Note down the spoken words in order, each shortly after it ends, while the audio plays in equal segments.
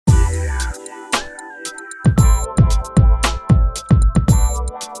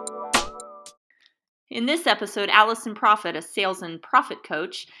In this episode, Allison Profit, a sales and profit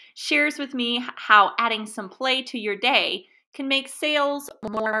coach, shares with me how adding some play to your day can make sales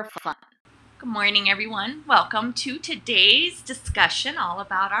more fun. Good morning, everyone. Welcome to today's discussion all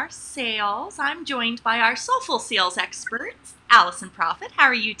about our sales. I'm joined by our soulful sales experts, Allison Profit. How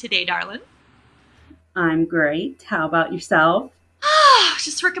are you today, darling? I'm great. How about yourself?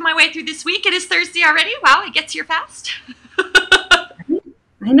 Just working my way through this week. It is Thursday already. Wow, it gets here fast.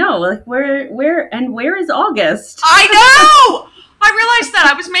 I know, like where is August? I know! I realized that.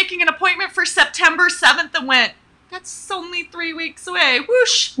 I was making an appointment for September 7th and went, that's only 3 weeks away.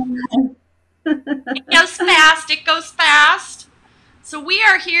 Whoosh! It goes fast. It goes fast. So we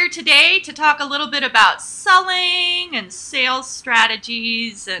are here today to talk a little bit about selling and sales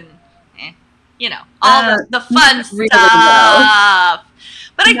strategies and, all the fun really, stuff.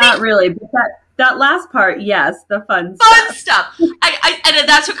 But I not think really, but that last part, yes, the fun stuff. And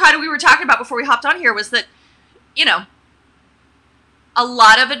that's what kind of we were talking about before we hopped on here was that, a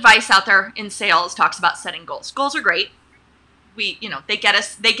lot of advice out there in sales talks about setting goals. Goals are great. They get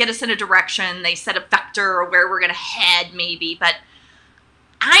us in a direction. They set a vector or where we're going to head maybe. But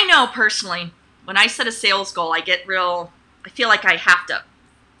I know personally, when I set a sales goal, I feel like I have to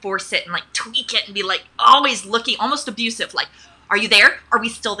force it and like tweak it and be like always looking, almost abusive. Like, are you there? Are we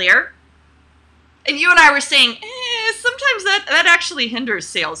still there? And you and I were saying, sometimes that actually hinders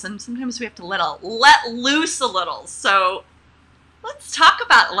sales, and sometimes we have to let loose a little. So let's talk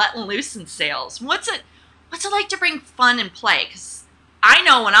about letting loose in sales. What's it like to bring fun and play? Because I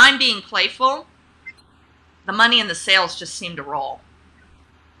know when I'm being playful, the money and the sales just seem to roll.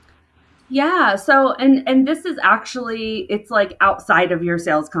 Yeah. So, and this is actually, it's like outside of your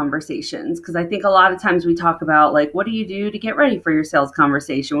sales conversations. Cause I think a lot of times we talk about like, what do you do to get ready for your sales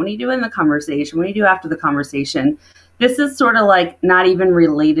conversation? What do you do in the conversation? What do you do after the conversation? This is sort of like not even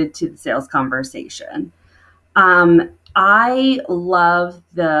related to the sales conversation. I love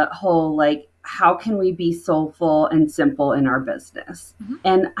the whole, like, how can we be soulful and simple in our business? Mm-hmm.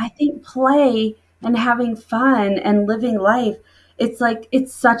 And I think play and having fun and living life,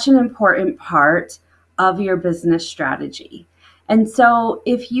 it's such an important part of your business strategy. And so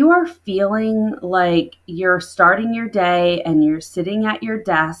if you are feeling like you're starting your day and you're sitting at your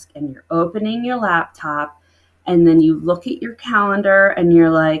desk and you're opening your laptop and then you look at your calendar and you're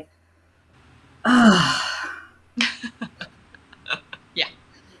like, yeah.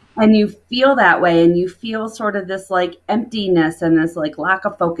 And you feel that way and you feel sort of this like emptiness and this like lack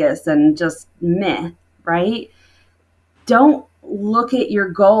of focus and just meh, right? Don't look at your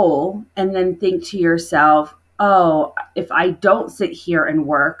goal and then think to yourself, oh, if I don't sit here and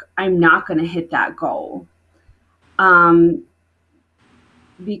work, I'm not going to hit that goal.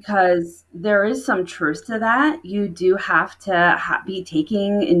 Because there is some truth to that. You do have to be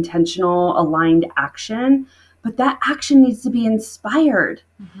taking intentional, aligned action, but that action needs to be inspired.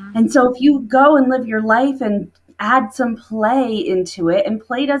 Mm-hmm. And so if you go and live your life and add some play into it, and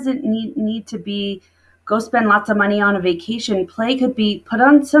play doesn't need to be go spend lots of money on a vacation. Play could be put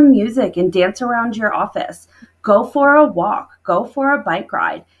on some music and dance around your office. Go for a walk. Go for a bike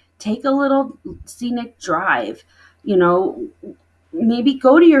ride. Take a little scenic drive. Maybe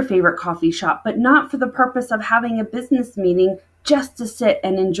go to your favorite coffee shop, but not for the purpose of having a business meeting, just to sit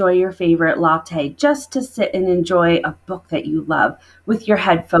and enjoy your favorite latte, just to sit and enjoy a book that you love with your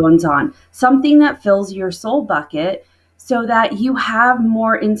headphones on, something that fills your soul bucket so that you have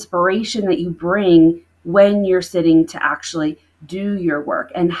more inspiration that you bring when you're sitting to actually do your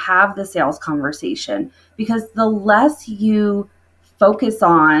work and have the sales conversation. Because the less you focus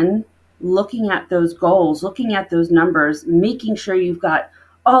on looking at those goals, looking at those numbers, making sure you've got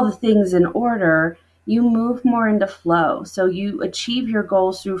all the things in order, you move more into flow. So you achieve your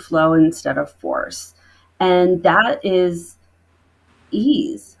goals through flow instead of force. And that is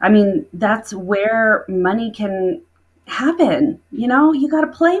ease. I mean, that's where money can happen. You got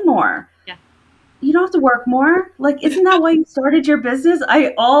to play more. Yeah. You don't have to work more. Like, isn't that why you started your business?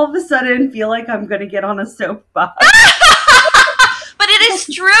 I all of a sudden feel like I'm going to get on a soapbox. But it is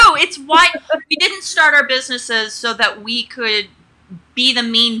true. It's why we didn't start our businesses so that we could be the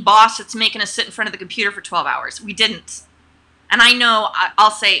mean boss that's making us sit in front of the computer for 12 hours. We didn't. And I know, I'll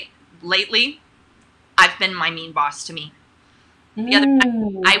say lately, I've been my mean boss to me. The other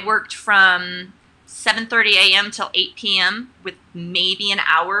night, I worked from 7:30 a.m. till 8 p.m. with maybe an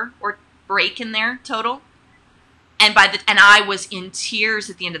hour or break in there total. And I was in tears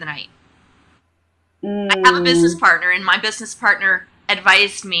at the end of the night. I have a business partner, and my business partner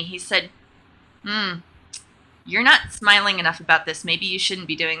advised me. He said, you're not smiling enough about this. Maybe you shouldn't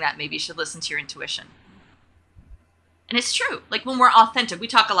be doing that. Maybe you should listen to your intuition. And it's true. Like when we're authentic, we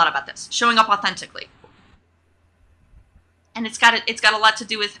talk a lot about this, showing up authentically. And it's got a lot to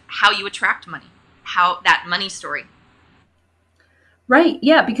do with how you attract money, how that money story. Right.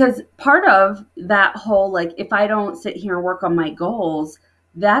 Yeah. Because part of that whole, like, if I don't sit here and work on my goals,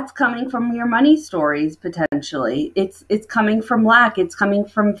 that's coming from your money stories potentially. It's coming from lack. It's coming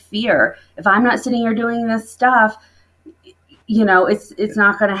from fear. If I'm not sitting here doing this stuff, it's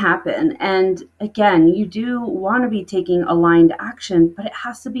not going to happen. And again, you do want to be taking aligned action, but it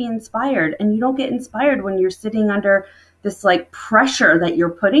has to be inspired. And you don't get inspired when you're sitting under this like pressure that you're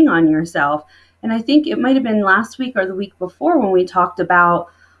putting on yourself. And I think it might have been last week or the week before when we talked about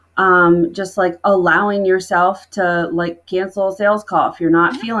just like allowing yourself to like cancel a sales call if you're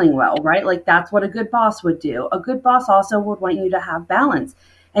not feeling well, right? Like that's what a good boss would do. A good boss also would want you to have balance.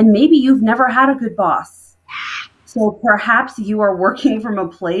 And maybe you've never had a good boss. So perhaps you are working from a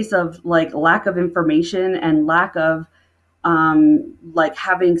place of like lack of information and lack of like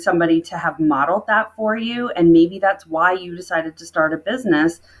having somebody to have modeled that for you. And maybe that's why you decided to start a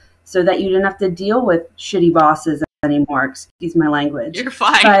business, so that you didn't have to deal with shitty bosses anymore. Excuse my language. You're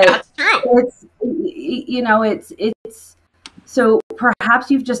fine. But that's true. It's so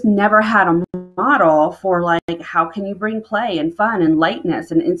perhaps you've just never had a model for like, how can you bring play and fun and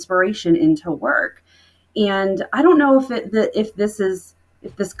lightness and inspiration into work? And I don't know if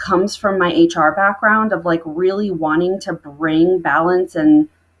this comes from my HR background of like really wanting to bring balance and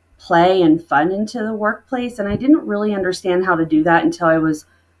play and fun into the workplace. And I didn't really understand how to do that until I was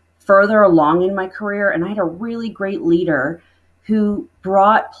further along in my career. And I had a really great leader who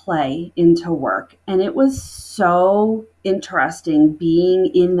brought play into work. And it was so interesting being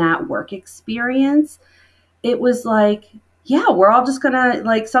in that work experience. It was like, yeah, we're all just gonna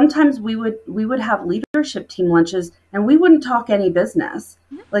like, sometimes we would have leadership team lunches and we wouldn't talk any business.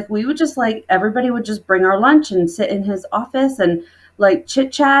 Like we would just like, everybody would just bring our lunch and sit in his office and like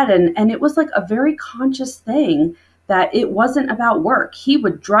chit chat. And it was like a very conscious thing that it wasn't about work. He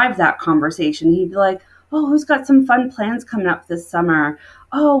would drive that conversation. He'd be like, oh, who's got some fun plans coming up this summer?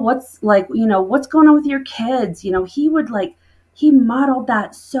 Oh, what's going on with your kids? He modeled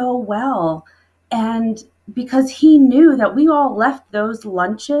that so well. And because he knew that we all left those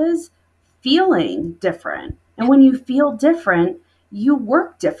lunches feeling different. And when you feel different, you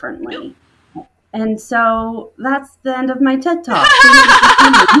work differently. And so that's the end of my TED Talk.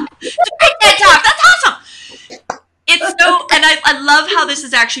 Great TED Talk. That's awesome. And I love how this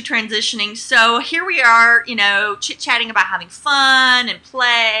is actually transitioning. So here we are, chit-chatting about having fun and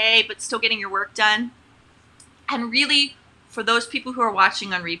play, but still getting your work done. And really, for those people who are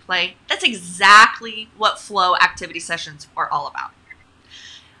watching on replay, that's exactly what flow activity sessions are all about.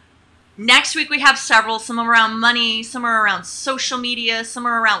 Next week, we have several, some are around money, some are around social media, some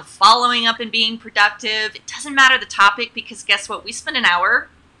are around following up and being productive. It doesn't matter the topic, because guess what? We spend an hour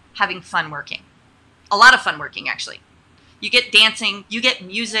having fun working. A lot of fun working, actually. You get dancing, you get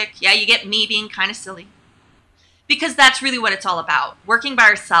music, yeah, you get me being kind of silly. Because that's really what it's all about. Working by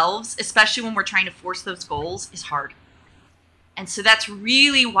ourselves, especially when we're trying to force those goals, is hard. And so that's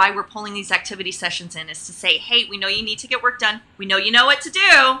really why we're pulling these activity sessions in, is to say, hey, we know you need to get work done. We know you know what to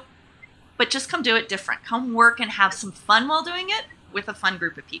do, but just come do it different. Come work and have some fun while doing it with a fun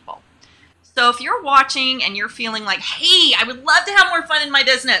group of people. So if you're watching and you're feeling like, hey, I would love to have more fun in my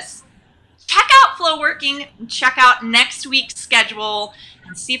business, check out Flow Working, check out next week's schedule,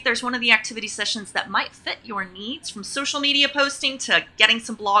 and see if there's one of the activity sessions that might fit your needs, from social media posting to getting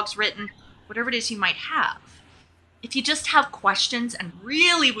some blogs written, whatever it is you might have. If you just have questions and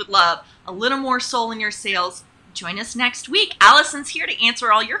really would love a little more soul in your sales, join us next week. Allison's here to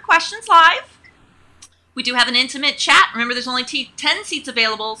answer all your questions live. We do have an intimate chat. Remember, there's only 10 seats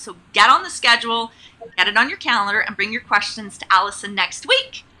available, so get on the schedule, get it on your calendar, and bring your questions to Allison next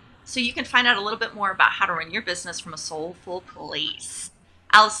week, so you can find out a little bit more about how to run your business from a soulful place.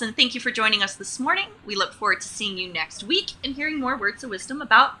 Allison, thank you for joining us this morning. We look forward to seeing you next week and hearing more words of wisdom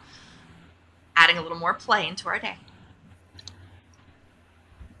about adding a little more play into our day.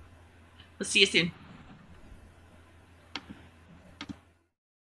 We'll see you soon.